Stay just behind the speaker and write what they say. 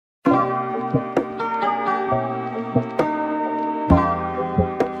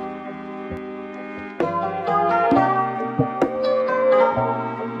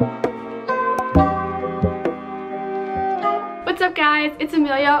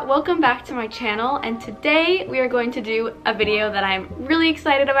Appa, welcome back to my channel, and today we are going to do a video that I'm really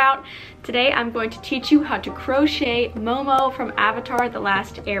excited about. Today I'm going to teach you how to crochet Momo from Avatar: The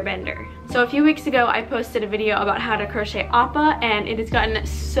Last Airbender. So a few weeks ago I posted a video about how to crochet Appa, and it has gotten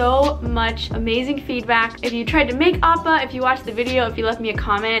so much amazing feedback. If you tried to make Appa, if you watched the video, if you left me a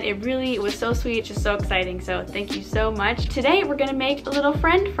comment, it was so sweet, just so exciting, so thank you so much. Today we're gonna make a little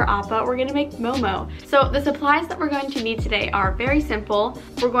friend for Appa. We're gonna make Momo. So the supplies that we're going to need today are very simple.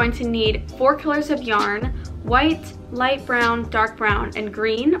 We're going to need 4 colors of yarn: white, light brown, dark brown, and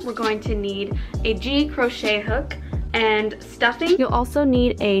green. We're going to need a G crochet hook and stuffing. You'll also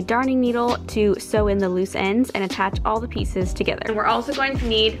need a darning needle to sew in the loose ends and attach all the pieces together. And we're also going to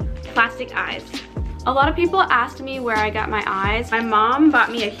need plastic eyes. A lot of people asked me where I got my eyes. My mom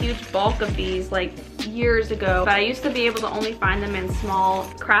bought me a huge bulk of these like years ago, but I used to be able to only find them in small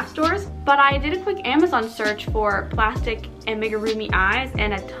craft stores. But I did a quick Amazon search for plastic amigurumi eyes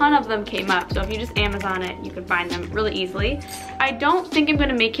and a ton of them came up. So if you just Amazon it, you can find them really easily. I don't think I'm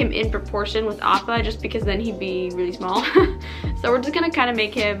gonna make him in proportion with Appa just because then he'd be really small. So we're just gonna kind of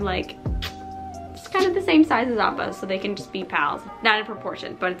make him like kind of the same size as Appa so they can just be pals. Not in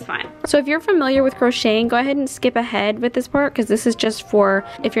proportion, but it's fine. So if you're familiar with crocheting, go ahead and skip ahead with this part because this is just for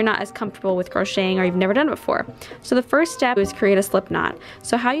if you're not as comfortable with crocheting or you've never done it before. So the first step is create a slip knot.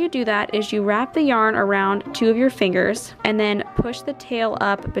 So how you do that is you wrap the yarn around 2 of your fingers and then push the tail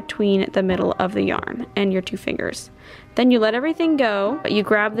up between the middle of the yarn and your 2 fingers. Then you let everything go, but you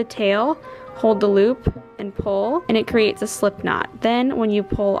grab the tail, hold the loop, and pull, and it creates a slip knot. Then when you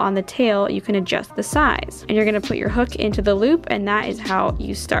pull on the tail, you can adjust the size. And you're gonna put your hook into the loop, and that is how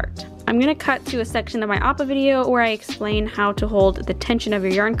you start. I'm gonna cut to a section of my Appa video where I explain how to hold the tension of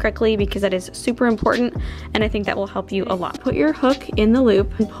your yarn correctly because that is super important, and I think that will help you a lot. Put your hook in the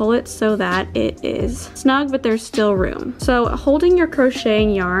loop and pull it so that it is snug, but there's still room. So holding your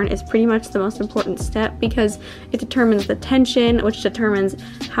crocheting yarn is pretty much the most important step because it determines the tension, which determines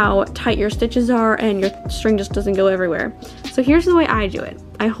how tight your stitches are and your string just doesn't go everywhere. So here's the way I do it.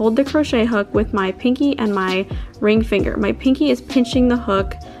 I hold the crochet hook with my pinky and my ring finger. My pinky is pinching the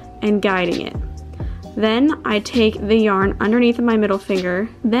hook and guiding it. Then I take the yarn underneath of my middle finger.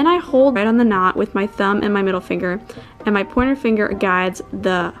 Then I hold right on the knot with my thumb and my middle finger, and my pointer finger guides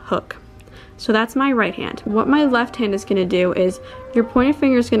the hook. So that's my right hand. What my left hand is gonna do is your pointer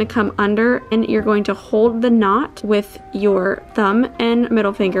finger is gonna come under and you're going to hold the knot with your thumb and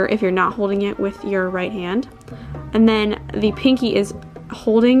middle finger if you're not holding it with your right hand. And then the pinky is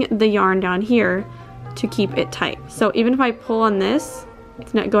holding the yarn down here to keep it tight. So even if I pull on this,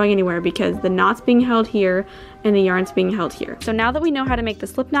 it's not going anywhere because the knot's being held here and the yarn's being held here. So now that we know how to make the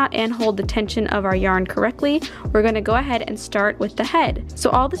slip knot and hold the tension of our yarn correctly, we're gonna go ahead and start with the head. So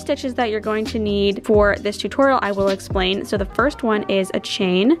all the stitches that you're going to need for this tutorial I will explain. So the first one is a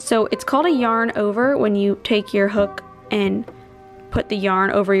chain. So it's called a yarn over when you take your hook and put the yarn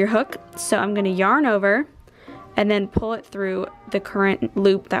over your hook. So I'm gonna yarn over and then pull it through the current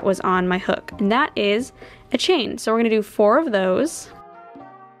loop that was on my hook. And that is a chain. So we're gonna do 4 of those.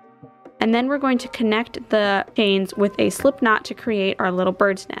 And then we're going to connect the chains with a slip knot to create our little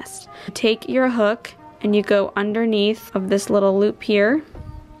bird's nest. Take your hook and you go underneath of this little loop here.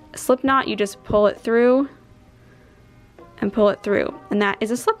 A slip knot, you just pull it through and pull it through, and that is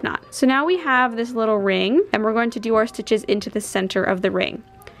a slip knot. So now we have this little ring and we're going to do our stitches into the center of the ring.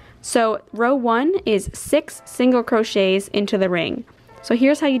 So row 1 is 6 single crochets into the ring. So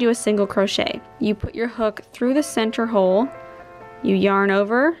here's how you do a single crochet. You put your hook through the center hole, you yarn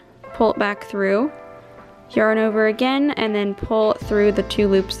over, pull it back through, yarn over again, and then pull through the 2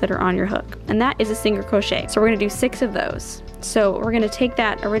 loops that are on your hook. And that is a single crochet. So we're gonna do 6 of those. So we're gonna take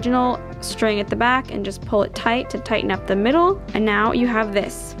that original string at the back and just pull it tight to tighten up the middle, and now you have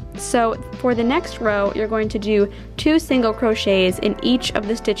this. So for the next row, you're going to do 2 single crochets in each of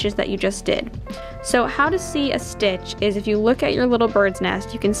the stitches that you just did. So how to see a stitch is if you look at your little bird's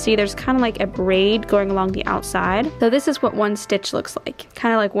nest, you can see there's kind of like a braid going along the outside. So this is what one stitch looks like,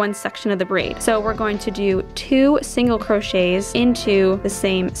 kind of like one section of the braid. So we're going to do 2 single crochets into the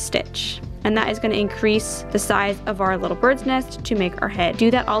same stitch. And that is going to increase the size of our little bird's nest to make our head.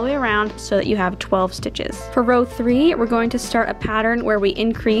 Do that all the way around so that you have 12 stitches. For row 3, we're going to start a pattern where we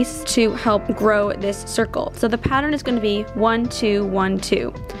increase to help grow this circle. So the pattern is going to be 1, 2, 1,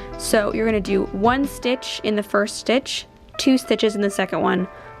 2. So you're going to do 1 stitch in the first stitch, 2 stitches in the second one,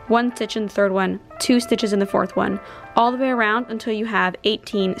 1 stitch in the third one, 2 stitches in the fourth one, all the way around until you have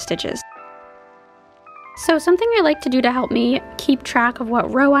 18 stitches. So something I like to do to help me keep track of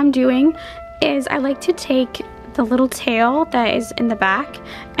what row I'm doing is I like to take the little tail that is in the back,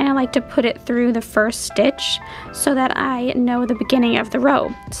 and I like to put it through the first stitch so that I know the beginning of the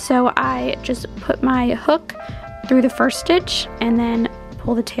row. So I just put my hook through the first stitch and then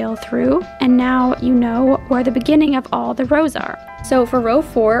pull the tail through, and now you know where the beginning of all the rows are. So for row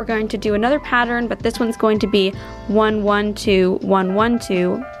 4, we're going to do another pattern, but this one's going to be 1 1 2 1 1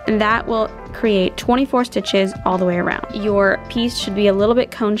 2, and that will create 24 stitches all the way around. Your piece should be a little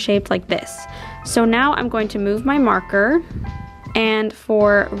bit cone shaped like this. So now I'm going to move my marker, and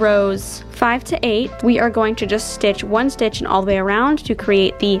for rows 5 to 8, we are going to just stitch 1 stitch and all the way around to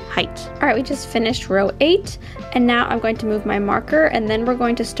create the height. Alright, we just finished row 8, and now I'm going to move my marker, and then we're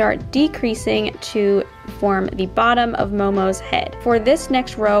going to start decreasing to form the bottom of Momo's head. For this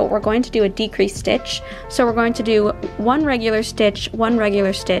next row, we're going to do a decrease stitch. So we're going to do 1 regular stitch, 1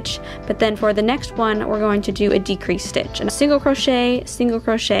 regular stitch, but then for the next one, we're going to do a decrease stitch. And a single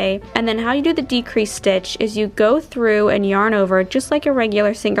crochet, and then how you do the decrease stitch is you go through and yarn over just like a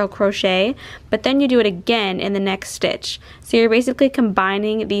regular single crochet, but then you do it again in the next stitch. So you're basically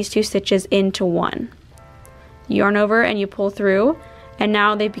combining these 2 stitches into one. You yarn over and you pull through, and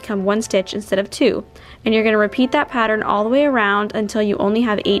now they become 1 stitch instead of 2. And you're going to repeat that pattern all the way around until you only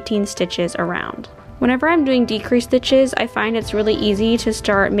have 18 stitches around. Whenever I'm doing decrease stitches, I find it's really easy to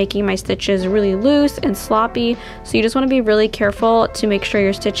start making my stitches really loose and sloppy, so you just want to be really careful to make sure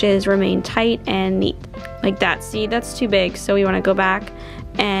your stitches remain tight and neat. Like that. See, that's too big, so we want to go back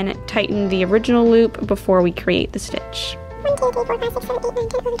and tighten the original loop before we create the stitch. 1, 2, 3, 4, 5, 6, 7, 8, 9,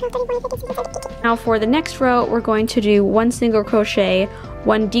 10, 11, 12, 13, 14, 15, 16, 17, 18. Now for the next row, we're going to do 1 single crochet,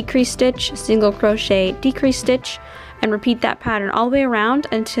 1 decrease stitch, single crochet, decrease stitch, and repeat that pattern all the way around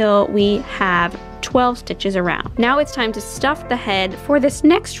until we have 12 stitches around. Now it's time to stuff the head. For this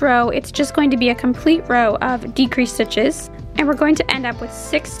next row, it's just going to be a complete row of decrease stitches, and we're going to end up with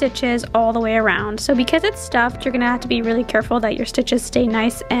 6 stitches all the way around. So because it's stuffed, you're going to have to be really careful that your stitches stay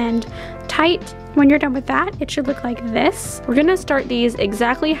nice and tight. When you're done with that, it should look like this. We're going to start these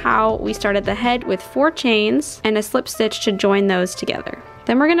exactly how we started the head, with 4 chains and a slip stitch to join those together.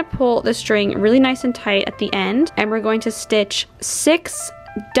 Then we're going to pull the string really nice and tight at the end, and we're going to stitch 6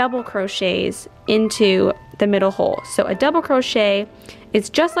 double crochets into the middle hole. So a double crochet is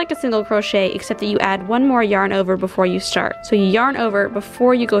just like a single crochet, except that you add 1 more yarn over before you start. So you yarn over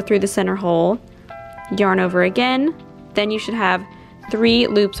before you go through the center hole, yarn over again, then you should have 3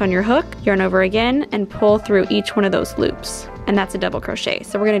 loops on your hook, yarn over again, and pull through each one of those loops. And that's a double crochet.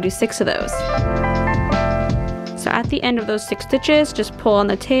 So we're going to do 6 of those. So at the end of those 6 stitches, just pull on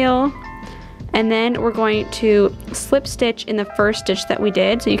the tail, and then we're going to slip stitch in the first stitch that we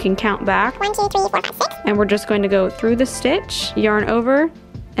did, so you can count back. 1, 2, 3, 4, 5, 6. And we're just going to go through the stitch, yarn over,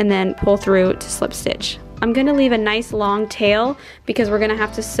 and then pull through to slip stitch. I'm going to leave a nice long tail because we're going to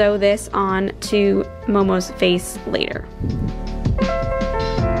have to sew this on to Momo's face later.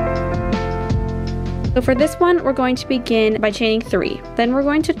 So for this one, we're going to begin by chaining 3. Then we're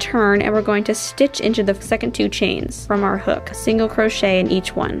going to turn and we're going to stitch into the second 2 chains from our hook, a single crochet in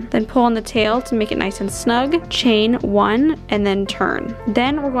each one. Then pull on the tail to make it nice and snug, chain 1, and then turn.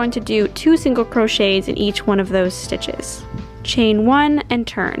 Then we're going to do 2 single crochets in each one of those stitches. Chain 1 and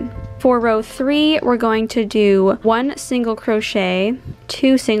turn. For row 3, we're going to do 1 single crochet,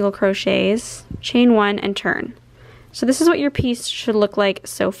 2 single crochets, chain 1, and turn. So this is what your piece should look like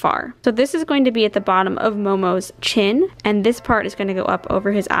so far. So this is going to be at the bottom of Momo's chin, and this part is going to go up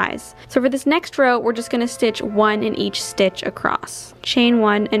over his eyes. So for this next row, we're just going to stitch 1 in each stitch across. Chain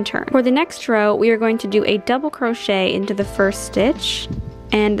 1 and turn. For the next row, we are going to do a double crochet into the first stitch,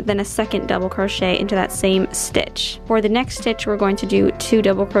 and then a second double crochet into that same stitch. For the next stitch, we're going to do 2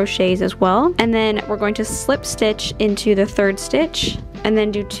 double crochets as well, and then we're going to slip stitch into the third stitch, and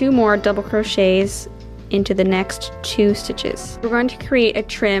then do 2 more double crochets into the next 2 stitches. We're going to create a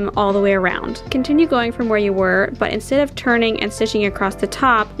trim all the way around. Continue going from where you were, but instead of turning and stitching across the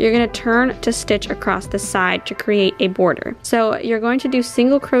top, you're going to turn to stitch across the side to create a border. So you're going to do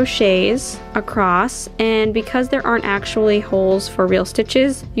single crochets across, and because there aren't actually holes for real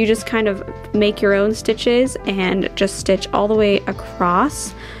stitches, you just kind of make your own stitches and just stitch all the way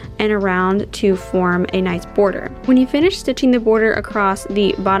across and around to form a nice border. When you finish stitching the border across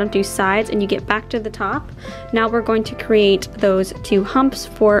the bottom 2 sides and you get back to the top, now we're going to create those 2 humps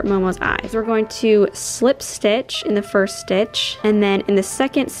for Momo's eyes. We're going to slip stitch in the first stitch, and then in the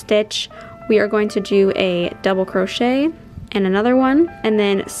second stitch we are going to do a double crochet and another one, and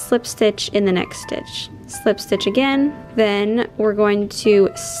then slip stitch in the next stitch. Slip stitch again, then we're going to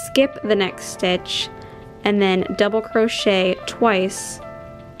skip the next stitch and then double crochet twice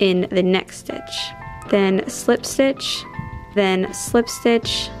in the next stitch, then slip stitch,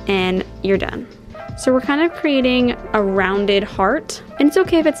 and you're done. So we're kind of creating a rounded heart. And it's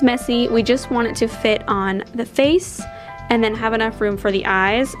okay if it's messy, we just want it to fit on the face and then have enough room for the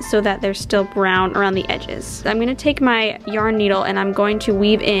eyes so that they're still brown around the edges. I'm gonna take my yarn needle and I'm going to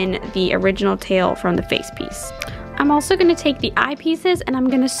weave in the original tail from the face piece. I'm also going to take the eye pieces and I'm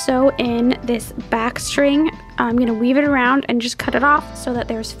going to sew in this back string. I'm going to weave it around and just cut it off so that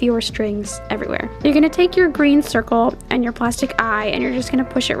there's fewer strings everywhere. You're going to take your green circle and your plastic eye and you're just going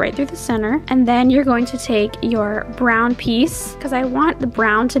to push it right through the center. And then you're going to take your brown piece, because I want the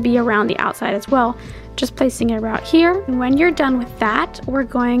brown to be around the outside as well. Just placing it about here. And when you're done with that, we're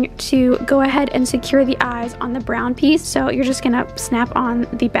going to go ahead and secure the eyes on the brown piece. So you're just going to snap on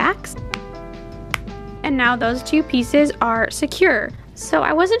the backs. And now those two pieces are secure. So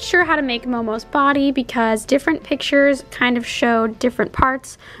I wasn't sure how to make Momo's body because different pictures kind of showed different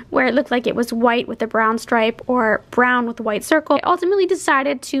parts where it looked like it was white with a brown stripe or brown with a white circle. I ultimately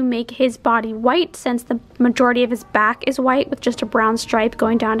decided to make his body white since the majority of his back is white with just a brown stripe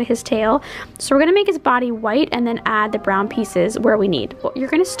going down to his tail. So we're gonna make his body white and then add the brown pieces where we need. You're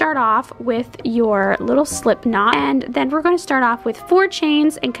gonna start off with your little slip knot, and then we're gonna start off with 4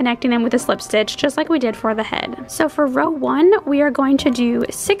 chains and connecting them with a slip stitch just like we did for the head. So for row 1, we are going to do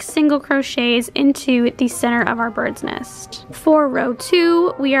 6 single crochets into the center of our bird's nest. For row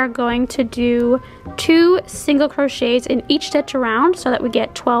 2, we are going to do 2 single crochets in each stitch around so that we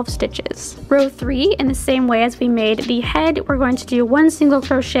get 12 stitches. Row 3, in the same way as we made the head, we're going to do 1 single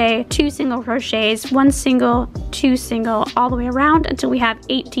crochet, 2 single crochets, 1 single, 2 single, all the way around until we have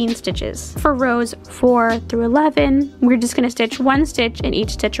 18 stitches. For rows 4 through 11, we're just going to stitch 1 stitch in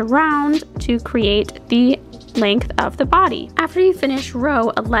each stitch around to create the length of the body. After you finish row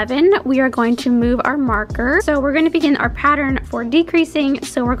 11, we are going to move our marker. So we're going to begin our pattern for decreasing.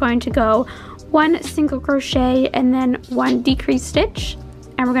 So we're going to go 1 single crochet and then 1 decrease stitch.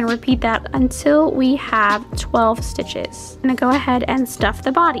 And we're going to repeat that until we have 12 stitches. I'm going to go ahead and stuff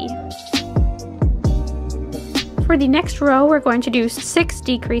the body. For the next row, we're going to do 6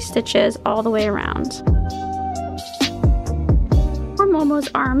 decrease stitches all the way around. Momo's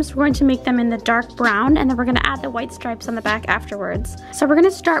arms, we're going to make them in the dark brown, and then we're going to add the white stripes on the back afterwards. So we're going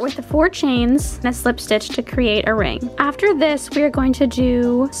to start with the 4 chains and a slip stitch to create a ring. After this, we are going to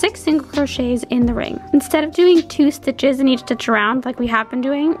do 6 single crochets in the ring. Instead of doing 2 stitches in each stitch around like we have been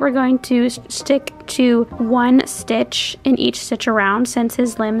doing, we're going to stick to 1 stitch in each stitch around since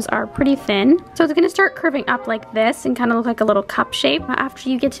his limbs are pretty thin. So it's going to start curving up like this and kind of look like a little cup shape. After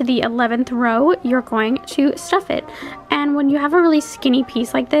you get to the 11th row, you're going to stuff it. And when you have a really skinny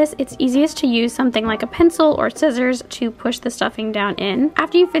piece like this, it's easiest to use something like a pencil or scissors to push the stuffing down in.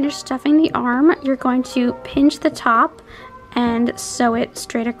 After you finish stuffing the arm, you're going to pinch the top and sew it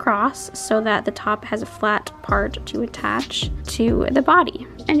straight across so that the top has a flat part to attach to the body.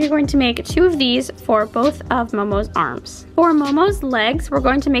 And you're going to make 2 of these for both of Momo's arms. For Momo's legs, we're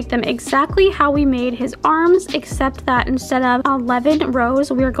going to make them exactly how we made his arms, except that instead of 11 rows,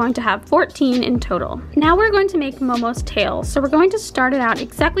 we are going to have 14 in total. Now we're going to make Momo's tail. So we're going to start it out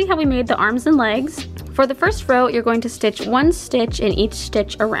exactly how we made the arms and legs. For the first row, you're going to stitch 1 stitch in each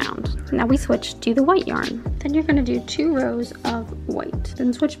stitch around. Now we switch to the white yarn. Then you're going to do 2 rows of white.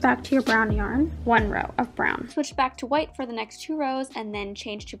 Then switch back to your brown yarn, 1 row of brown. Switch back to white for the next 2 rows and then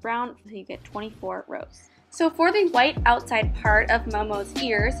change to brown until you get 24 rows. So for the white outside part of Momo's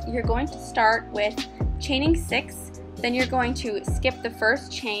ears, you're going to start with chaining 6. Then you're going to skip the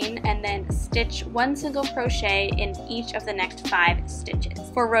first chain and then stitch 1 single crochet in each of the next 5 stitches.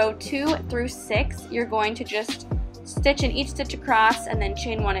 For row 2 through 6, you're going to just stitch in each stitch across and then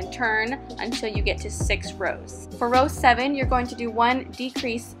chain 1 and turn until you get to 6 rows. For row 7, you're going to do 1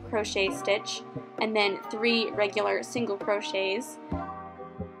 decrease crochet stitch and then 3 regular single crochets.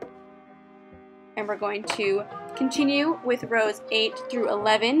 And we're going to continue with rows 8 through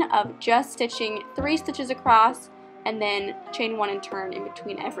 11 of just stitching 3 stitches across and then chain 1 and turn in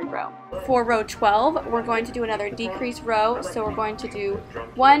between every row. For row 12, we're going to do another decrease row, so we're going to do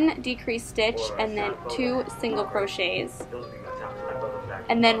 1 decrease stitch and then 2 single crochets.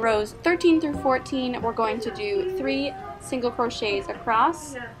 And then rows 13 through 14, we're going to do 3 single crochets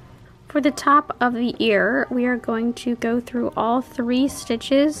across. For the top of the ear, we are going to go through all 3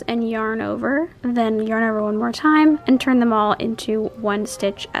 stitches and yarn over, then yarn over 1 more time and turn them all into 1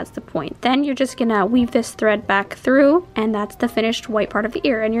 stitch as the point. Then you're just gonna weave this thread back through, and that's the finished white part of the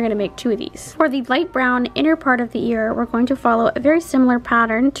ear, and you're gonna make 2 of these. For the light brown inner part of the ear, we're going to follow a very similar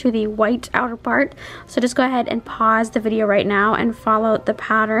pattern to the white outer part. So just go ahead and pause the video right now and follow the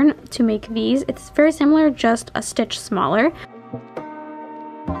pattern to make these. It's very similar, just a stitch smaller.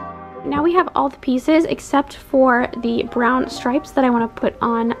 Now we have all the pieces except for the brown stripes that I want to put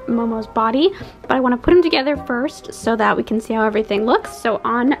on Momo's body, but I want to put them together first so that we can see how everything looks. So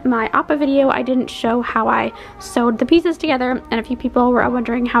on my Appa video, I didn't show how I sewed the pieces together, and a few people were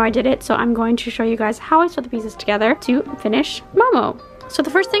wondering how I did it, so I'm going to show you guys how I sewed the pieces together to finish Momo. So the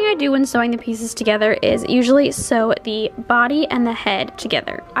first thing I do when sewing the pieces together is usually sew the body and the head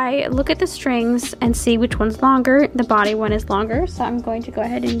together. I look at the strings and see which one's longer. The body one is longer, so I'm going to go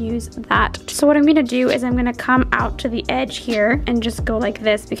ahead and use that. So what I'm going to do is I'm going to come out to the edge here and just go like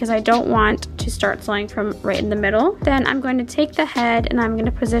this because I don't want to start sewing from right in the middle. Then I'm going to take the head and I'm going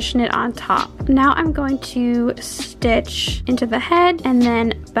to position it on top. Now I'm going to stitch into the head and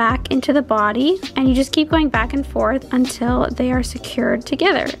then back into the body, and you just keep going back and forth until they are secured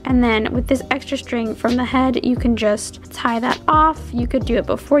together. And then with this extra string from the head, you can just tie that off. You could do it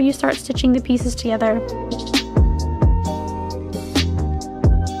before you start stitching the pieces together.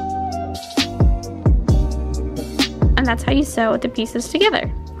 And that's how you sew the pieces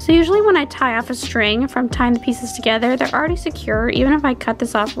together. So usually when I tie off a string from tying the pieces together, they're already secure. Even if I cut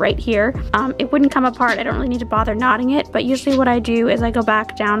this off right here, it wouldn't come apart. I don't really need to bother knotting it, but usually what I do is I go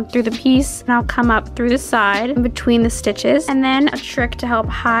back down through the piece and I'll come up through the side in between the stitches. And then a trick to help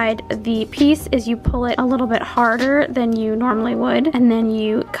hide the piece is you pull it a little bit harder than you normally would, and then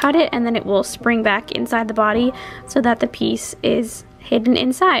you cut it, and then it will spring back inside the body so that the piece is hidden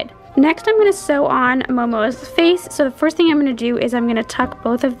inside. Next, I'm going to sew on Momo's face. So the first thing I'm going to do is I'm going to tuck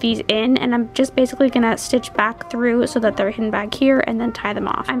both of these in, and I'm just basically going to stitch back through so that they're hidden back here and then tie them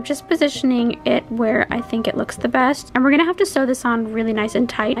off. I'm just positioning it where I think it looks the best, and we're going to have to sew this on really nice and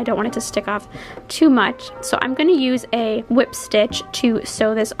tight. I don't want it to stick off too much, so I'm going to use a whip stitch to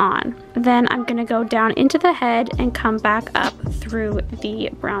sew this on. Then I'm going to go down into the head and come back up through the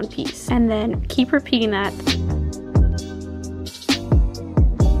brown piece, and then keep repeating that.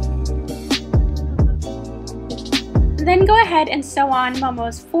 Then go ahead and sew on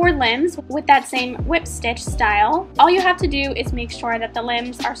Momo's 4 limbs with that same whip stitch style. All you have to do is make sure that the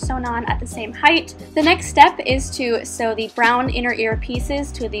limbs are sewn on at the same height. The next step is to sew the brown inner ear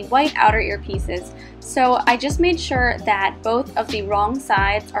pieces to the white outer ear pieces. So I just made sure that both of the wrong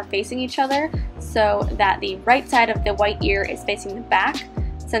sides are facing each other so that the right side of the white ear is facing the back,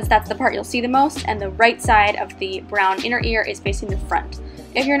 since that's the part you'll see the most, and the right side of the brown inner ear is facing the front.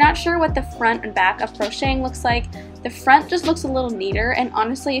 If you're not sure what the front and back of crocheting looks like, the front just looks a little neater, and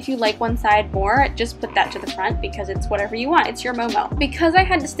honestly, if you like one side more, just put that to the front because it's whatever you want. It's your Momo. Because I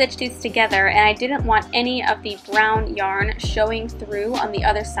had to stitch these together and I didn't want any of the brown yarn showing through on the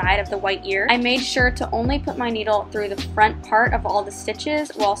other side of the white ear, I made sure to only put my needle through the front part of all the stitches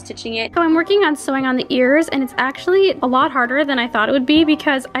while stitching it. So I'm working on sewing on the ears, and it's actually a lot harder than I thought it would be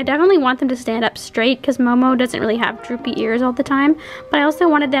because I definitely want them to stand up straight because Momo doesn't really have droopy ears all the time, but I also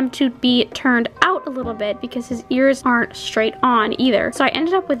wanted them to be turned out a little bit because his ears aren't straight on either. So I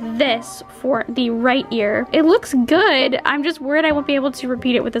ended up with this for the right ear. It looks good. I'm just worried I won't be able to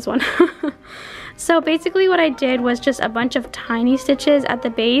repeat it with this one. So basically what I did was just a bunch of tiny stitches at the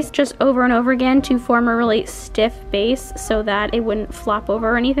base, just over and over again to form a really stiff base so that it wouldn't flop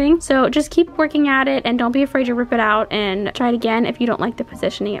over or anything. So just keep working at it and don't be afraid to rip it out and try it again if you don't like the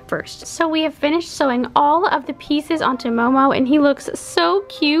positioning at first. So we have finished sewing all of the pieces onto Momo, and he looks so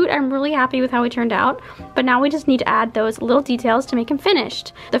cute. I'm really happy with how he turned out, but now we just need to add those little details to make him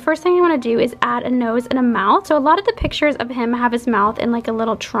finished. The first thing I want to do is add a nose and a mouth. So a lot of the pictures of him have his mouth in like a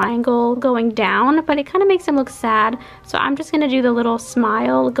little triangle going down, but it kind of makes him look sad. So I'm just going to do the little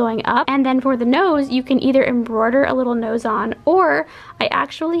smile going up. And then for the nose, you can either embroider a little nose on, or I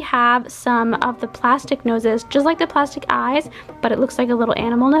actually have some of the plastic noses, just like the plastic eyes, but it looks like a little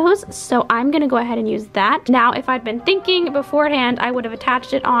animal nose. So I'm going to go ahead and use that. Now, if I'd been thinking beforehand, I would have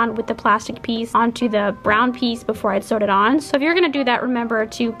attached it on with the plastic piece onto the brown piece before I'd sewed it on. So if you're going to do that, remember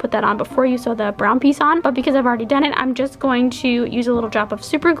to put that on before you sew the brown piece on. But because I've already done it, I'm just going to use a little drop of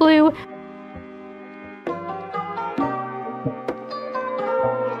super glue.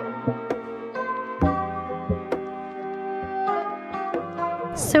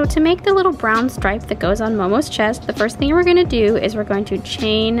 So to make the little brown stripe that goes on Momo's chest, the first thing we're going to do is we're going to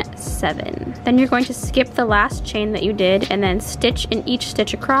chain 7. Then you're going to skip the last chain that you did and then stitch in each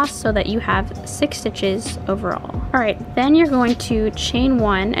stitch across so that you have 6 stitches overall. Alright, then you're going to chain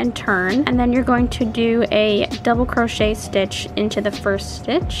 1 and turn, and then you're going to do a double crochet stitch into the first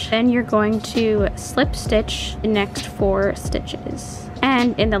stitch. Then you're going to slip stitch the next 4 stitches.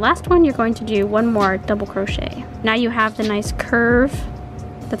 And in the last one, you're going to do 1 more double crochet. Now you have the nice curve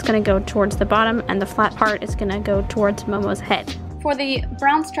that's going to go towards the bottom, and the flat part is going to go towards Momo's head. For the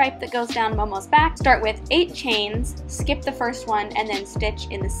brown stripe that goes down Momo's back, start with 8 chains, skip the first one, and then stitch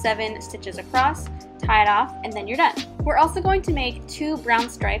in the 7 stitches across, tie it off, and then you're done. We're also going to make 2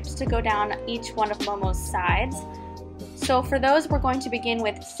 brown stripes to go down each one of Momo's sides. So for those, we're going to begin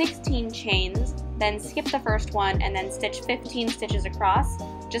with 16 chains, then skip the first one, and then stitch 15 stitches across.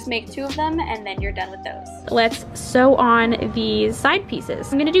 Just make 2 of them, and then you're done with those. Let's sew on these side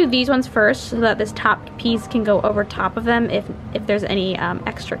pieces. I'm gonna do these ones first so that this top piece can go over top of them if there's any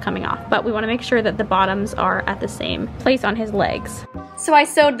extra coming off. But we wanna make sure that the bottoms are at the same place on his legs. So I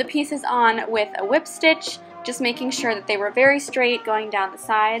sewed the pieces on with a whip stitch, just making sure that they were very straight going down the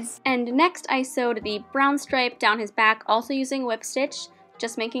sides. And next I sewed the brown stripe down his back, also using whip stitch,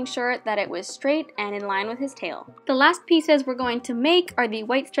 just making sure that it was straight and in line with his tail. The last pieces we're going to make are the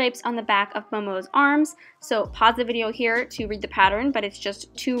white stripes on the back of Momo's arms. So pause the video here to read the pattern, but it's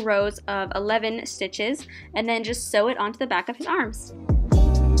just 2 rows of 11 stitches, and then just sew it onto the back of his arms.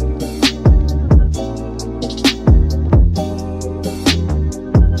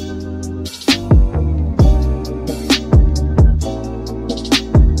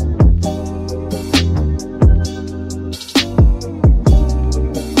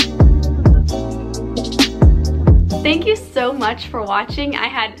 Thank you so much for watching. I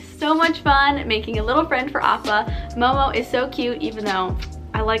had so much fun making a little friend for Appa. Momo is so cute, even though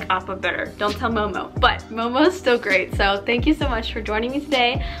I like Appa better. Don't tell Momo, but Momo is still great. So thank you so much for joining me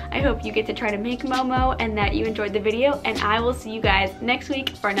today. I hope you get to try to make Momo and that you enjoyed the video, and I will see you guys next week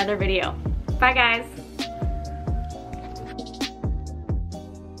for another video. Bye guys.